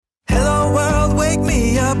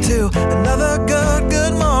up to another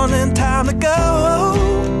good morning. Time to go.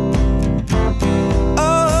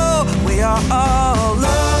 Oh, we are all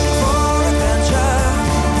looking for adventure.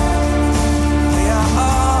 We are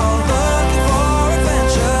all looking for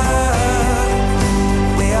adventure.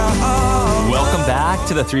 We are all. Welcome back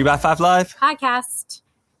to the 3x5 Live podcast.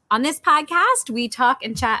 On this podcast, we talk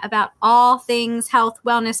and chat about all things health,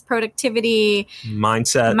 wellness, productivity,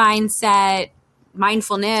 mindset,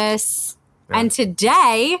 mindfulness. Yeah. And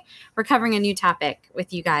today, we're covering a new topic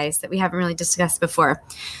with you guys that we haven't really discussed before.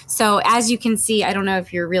 So as you can see, I don't know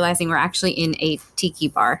if you're realizing we're actually in a tiki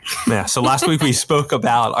bar. Yeah. So last week we spoke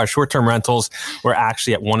about our short-term rentals. We're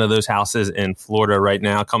actually at one of those houses in Florida right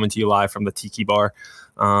now, coming to you live from the tiki bar.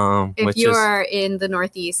 If you are in the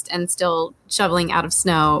Northeast and still shoveling out of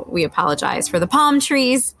snow, we apologize for the palm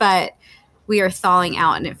trees, but we are thawing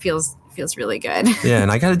out and it feels really good. Yeah,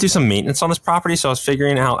 and I got to do some maintenance on this property, so I was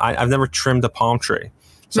figuring out I've never trimmed a palm tree.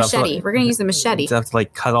 So machete. We're going to use the machete. I have to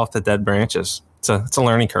cut off the dead branches. It's a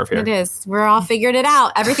learning curve here. It is. We're all figured it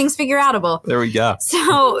out. Everything's figure outable. There we go.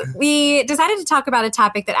 So we decided to talk about a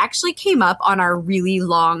topic that actually came up on our really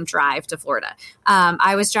long drive to Florida.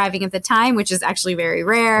 I was driving at the time, which is actually very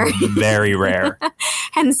rare. Very rare.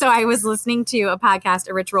 And so I was listening to a podcast,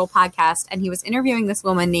 a Rich Roll podcast, and he was interviewing this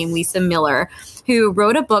woman named Lisa Miller, who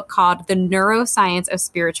wrote a book called The Neuroscience of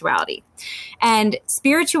Spirituality. And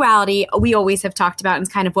spirituality, we always have talked about,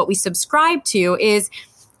 and kind of what we subscribe to is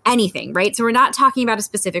anything, right? So we're not talking about a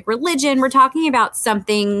specific religion. We're talking about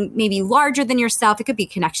something maybe larger than yourself. It could be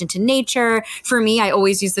connection to nature. For me, I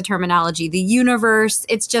always use the terminology, the universe.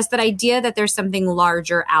 It's just that idea that there's something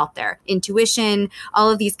larger out there. Intuition, all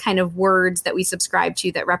of these kind of words that we subscribe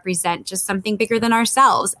to that represent just something bigger than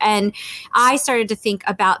ourselves. And I started to think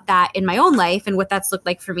about that in my own life and what that's looked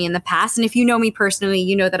like for me in the past. And if you know me personally,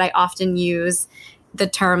 you know that I often use the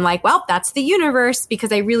term that's the universe,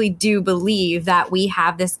 because I really do believe that we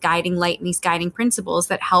have this guiding light and these guiding principles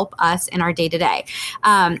that help us in our day to day.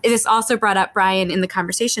 This also brought up, Brian, in the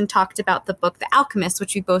conversation, talked about the book, The Alchemist,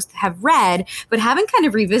 which we both have read, but haven't kind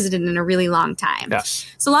of revisited in a really long time. Yes.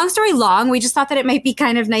 So long story long, we just thought that it might be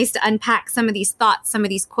kind of nice to unpack some of these thoughts, some of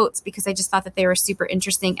these quotes, because I just thought that they were super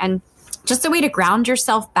interesting and just a way to ground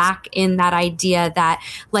yourself back in that idea that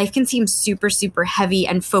life can seem super, super heavy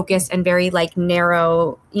and focused and very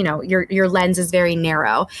narrow. You know, your lens is very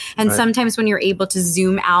narrow. And right. Sometimes when you're able to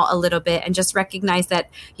zoom out a little bit and just recognize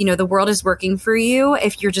that, the world is working for you,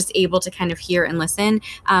 if you're just able to kind of hear and listen,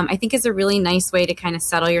 I think is a really nice way to kind of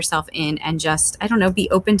settle yourself in and just,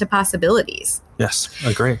 be open to possibilities. Yes,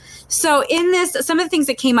 agree. So in this, some of the things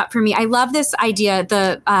that came up for me, I love this idea,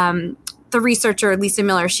 the researcher, Lisa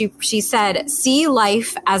Miller, she said, see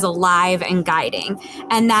life as alive and guiding.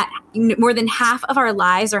 And that more than half of our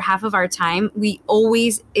lives or half of our time, we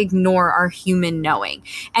always ignore our human knowing.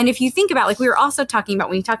 And if you think about, we were also talking about,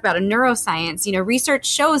 when you talk about a neuroscience, research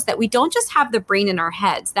shows that we don't just have the brain in our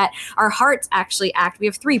heads, that our hearts actually act. We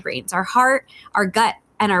have three brains, our heart, our gut,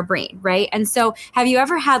 and our brain, right? And so have you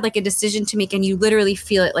ever had a decision to make and you literally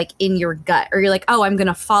feel it in your gut, or you're like, oh, I'm going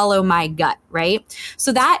to follow my gut, right?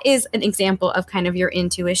 So that is an example of kind of your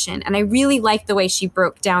intuition. And I really like the way she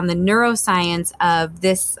broke down the neuroscience of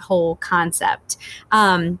this whole concept.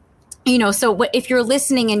 So if you're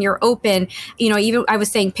listening and you're open, even I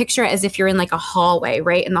was saying, picture it as if you're in a hallway,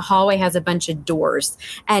 right? And the hallway has a bunch of doors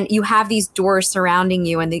and you have these doors surrounding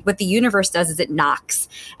you. And what the universe does is it knocks.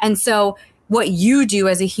 And so what you do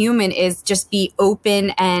as a human is just be open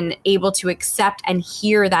and able to accept and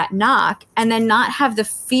hear that knock, and then not have the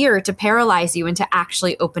fear to paralyze you into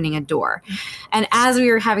actually opening a door. And as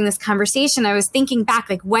we were having this conversation, I was thinking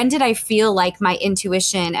back, when did I feel like my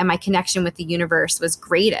intuition and my connection with the universe was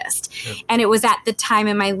greatest? Yeah. And it was at the time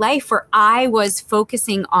in my life where I was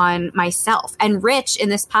focusing on myself. And Rich in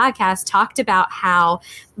this podcast talked about how,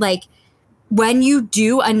 when you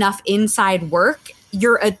do enough inside work,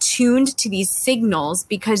 you're attuned to these signals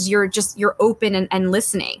because you're open and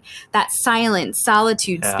listening. That silence,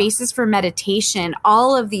 solitude, spaces for meditation,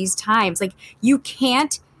 all of these times, you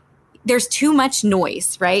can't, there's too much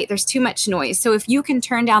noise, right? There's too much noise. So if you can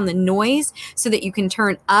turn down the noise so that you can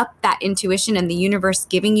turn up that intuition and the universe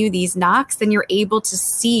giving you these knocks, then you're able to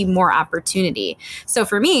see more opportunity. So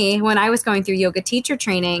for me, when I was going through yoga teacher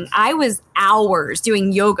training, I was hours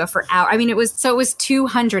doing yoga for hours. I mean, it was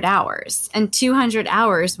 200 hours and 200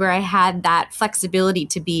 hours where I had that flexibility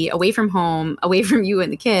to be away from home, away from you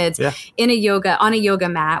and the kids on a yoga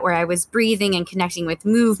mat where I was breathing and connecting with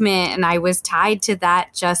movement. And I was tied to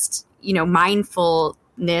that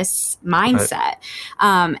mindfulness mindset.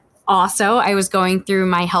 Also, I was going through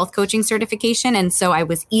my health coaching certification. And so I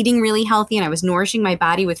was eating really healthy and I was nourishing my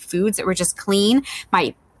body with foods that were just clean.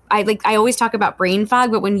 I always talk about brain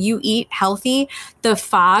fog, but when you eat healthy, the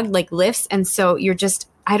fog like lifts. And so you're just,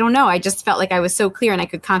 I don't know. I just felt like I was so clear and I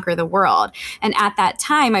could conquer the world. And at that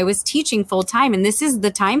time, I was teaching full time. And this is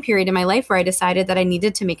the time period in my life where I decided that I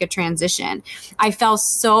needed to make a transition. I fell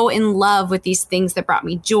so in love with these things that brought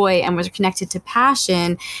me joy and was connected to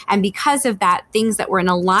passion. And because of that, things that were in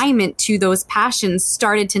alignment to those passions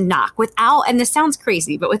started to knock without, and this sounds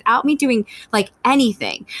crazy, but without me doing like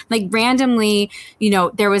anything. Like randomly,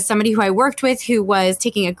 there was somebody who I worked with who was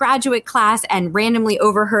taking a graduate class and randomly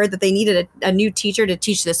overheard that they needed a new teacher to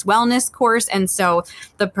teach this wellness course. And so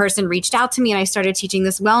the person reached out to me and I started teaching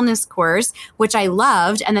this wellness course, which I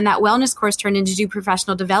loved. And then that wellness course turned into do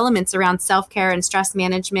professional developments around self-care and stress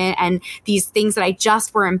management and these things that I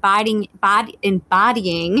just were embodying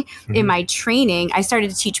in my training. I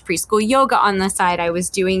started to teach preschool yoga on the side. I was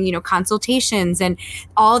doing, consultations, and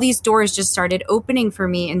all these doors just started opening for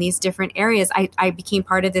me in these different areas. I became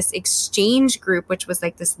part of this exchange group, which was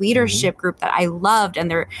like this leadership group that I loved.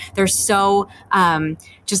 And they're so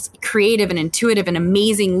just creative and intuitive and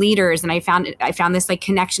amazing leaders. And I found this like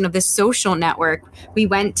connection of this social network. We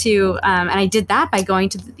went to, and I did that by going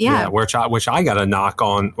to, which I got a knock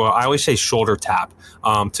on. Well, I always say shoulder tap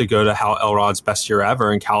to go to Hal Elrod's Best Year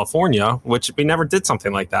Ever in California, which we never did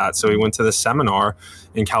something like that. So we went to this seminar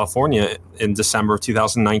in California in December of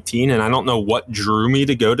 2019. And I don't know what drew me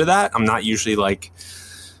to go to that. I'm not usually like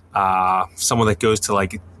someone that goes to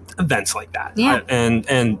like events like that. Yeah.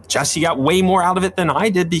 And Jessie got way more out of it than I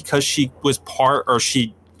did because she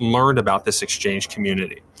learned about this exchange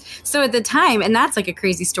community. So at the time, and that's like a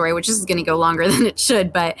crazy story, which is going to go longer than it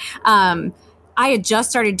should, but I had just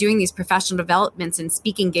started doing these professional developments and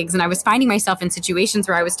speaking gigs, and I was finding myself in situations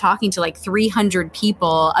where I was talking to like 300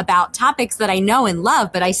 people about topics that I know and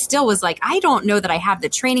love, but I still was like, I don't know that I have the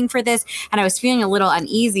training for this. And I was feeling a little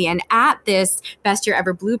uneasy. And at this Best Year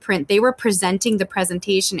Ever Blueprint, they were presenting the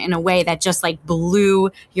presentation in a way that just like blew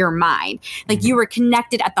your mind. Like you were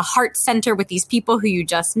connected at the heart center with these people who you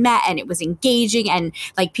just met, and it was engaging, and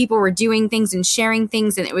like people were doing things and sharing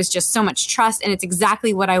things, and it was just so much trust. And it's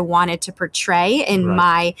exactly what I wanted to portray in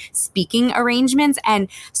my speaking arrangements. And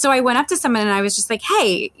so I went up to someone and I was just like,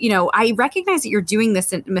 hey, I recognize that you're doing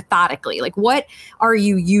this methodically. Like, what are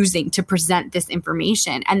you using to present this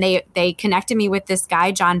information? And they connected me with this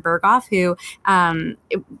guy, John Berghoff, who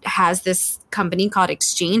has this company called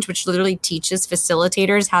Exchange, which literally teaches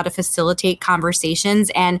facilitators how to facilitate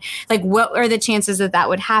conversations. And like, what are the chances that that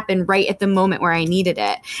would happen right at the moment where I needed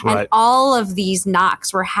it? Right. And all of these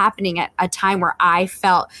knocks were happening at a time where I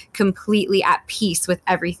felt completely at peace with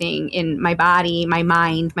everything in my body, my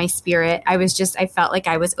mind, my spirit. I felt like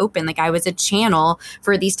I was open, like I was a channel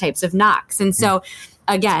for these types of knocks. And so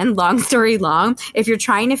again, long story long, if you're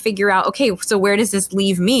trying to figure out, okay, so where does this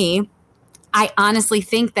leave me? I honestly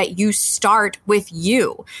think that you start with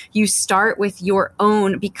you. You start with your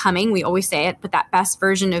own becoming. We always say it, but that best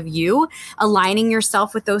version of you, aligning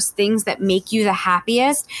yourself with those things that make you the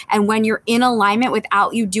happiest. And when you're in alignment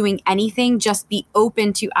without you doing anything, just be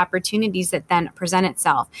open to opportunities that then present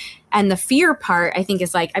itself. And the fear part, I think,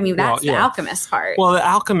 is like, that's the alchemist part. Well, the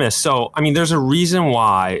alchemist. So, there's a reason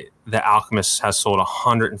why The Alchemist has sold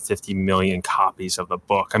 150 million copies of the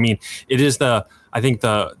book. It is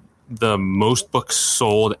the most books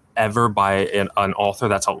sold ever by an author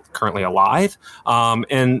that's currently alive.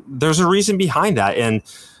 And there's a reason behind that. And,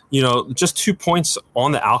 just 2 points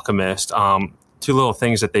on The Alchemist, two little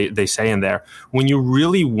things that they say in there. When you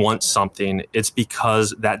really want something, it's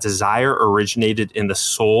because that desire originated in the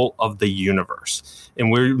soul of the universe. And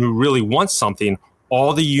when you really want something,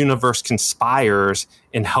 all the universe conspires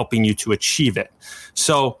in helping you to achieve it.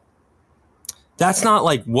 So that's not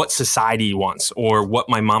like what society wants or what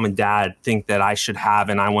my mom and dad think that I should have,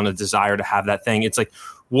 and I want to desire to have that thing. It's like,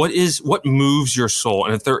 what moves your soul?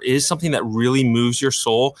 And if there is something that really moves your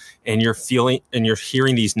soul and you're feeling and you're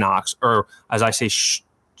hearing these knocks, or as I say,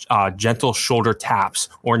 gentle shoulder taps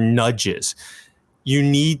or nudges, you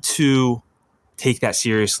need to take that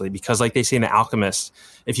seriously, because like they say in The Alchemist,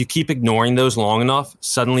 if you keep ignoring those long enough,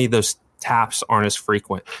 suddenly those taps aren't as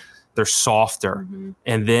frequent. They're softer,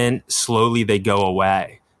 and then slowly they go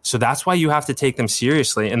away. So that's why you have to take them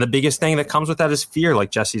seriously. And the biggest thing that comes with that is fear, like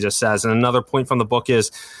Jessie just says. And another point from the book is,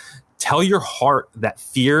 tell your heart that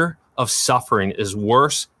fear of suffering is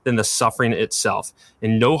worse than the suffering itself.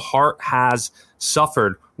 And no heart has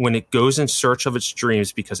suffered when it goes in search of its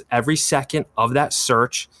dreams, because every second of that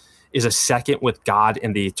search is a second with God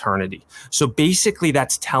in the eternity. So basically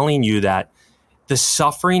that's telling you that the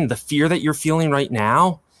suffering, the fear that you're feeling right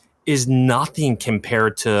now, is nothing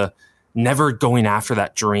compared to never going after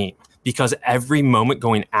that dream. Because every moment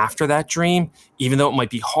going after that dream, even though it might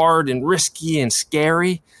be hard and risky and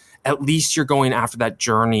scary, at least you're going after that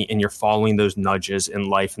journey and you're following those nudges in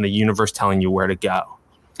life and the universe telling you where to go.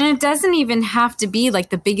 And it doesn't even have to be like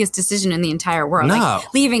the biggest decision in the entire world, No.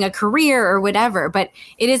 like leaving a career or whatever. But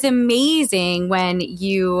it is amazing when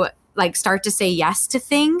you like start to say yes to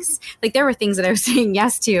things. Like there were things that I was saying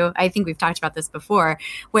yes to. I think we've talked about this before,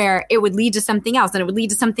 where it would lead to something else and it would lead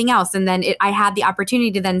to something else. And then I had the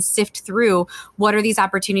opportunity to then sift through what are these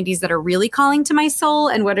opportunities that are really calling to my soul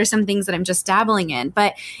and what are some things that I'm just dabbling in.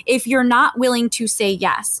 But if you're not willing to say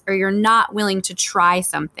yes, or you're not willing to try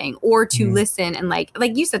something or to listen and like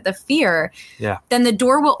you said, the fear, then the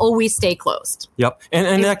door will always stay closed. Yep.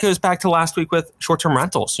 And that goes back to last week with short-term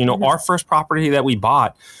rentals. You know, our first property that we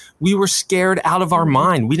bought, we were scared out of our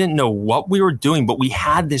mind. We didn't know what we were doing, but we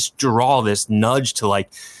had this draw, this nudge to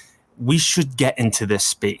like, we should get into this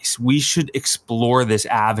space. We should explore this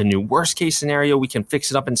avenue. Worst case scenario, we can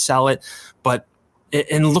fix it up and sell it.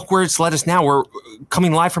 And look where it's led us now. We're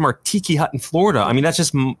coming live from our tiki hut in Florida. I mean, that's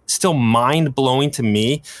just still mind blowing to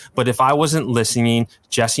me. But if I wasn't listening,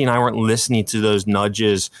 Jesse and I weren't listening to those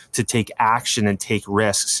nudges to take action and take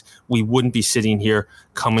risks, we wouldn't be sitting here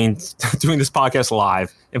doing this podcast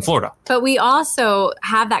live in Florida. But we also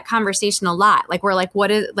have that conversation a lot. Like we're like,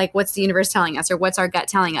 what's the universe telling us or what's our gut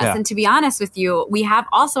telling us? Yeah. And to be honest with you, we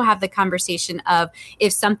also have the conversation of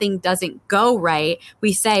if something doesn't go right,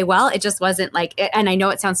 we say, well, it just wasn't like, and I know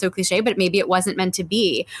it sounds so cliche, but maybe it wasn't meant to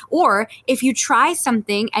be. Or if you try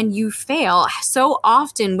something and you fail, so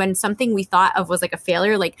often when something we thought of was like a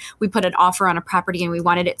failure, like we put an offer on a property and we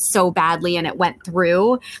wanted it so badly and it went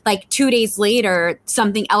through, like 2 days later,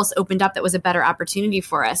 something else opened up that was a better opportunity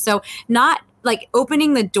for us. So not like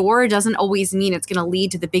opening the door doesn't always mean it's going to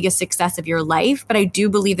lead to the biggest success of your life, but I do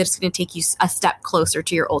believe that it's going to take you a step closer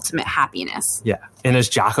to your ultimate happiness. Yeah. And as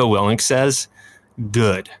Jocko Willink says,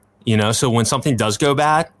 good. You know, so when something does go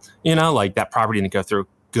bad, you know, like that property didn't go through,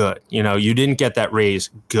 good. You know, you didn't get that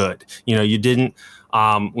raise, good. You know, you didn't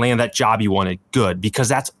land that job you wanted, good. Because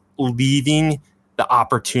that's leaving the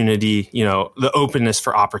opportunity, you know, the openness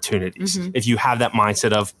for opportunities. Mm-hmm. If you have that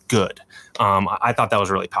mindset of good. I thought that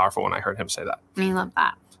was really powerful when I heard him say that. I love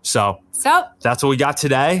that. So that's what we got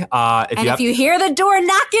today. If you hear the door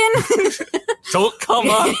knocking, don't come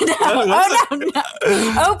up. No.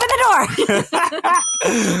 Open the door.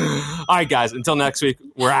 All right, guys, until next week,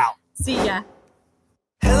 we're out. See ya.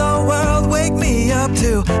 Hello world, wake me up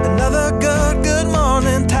to another good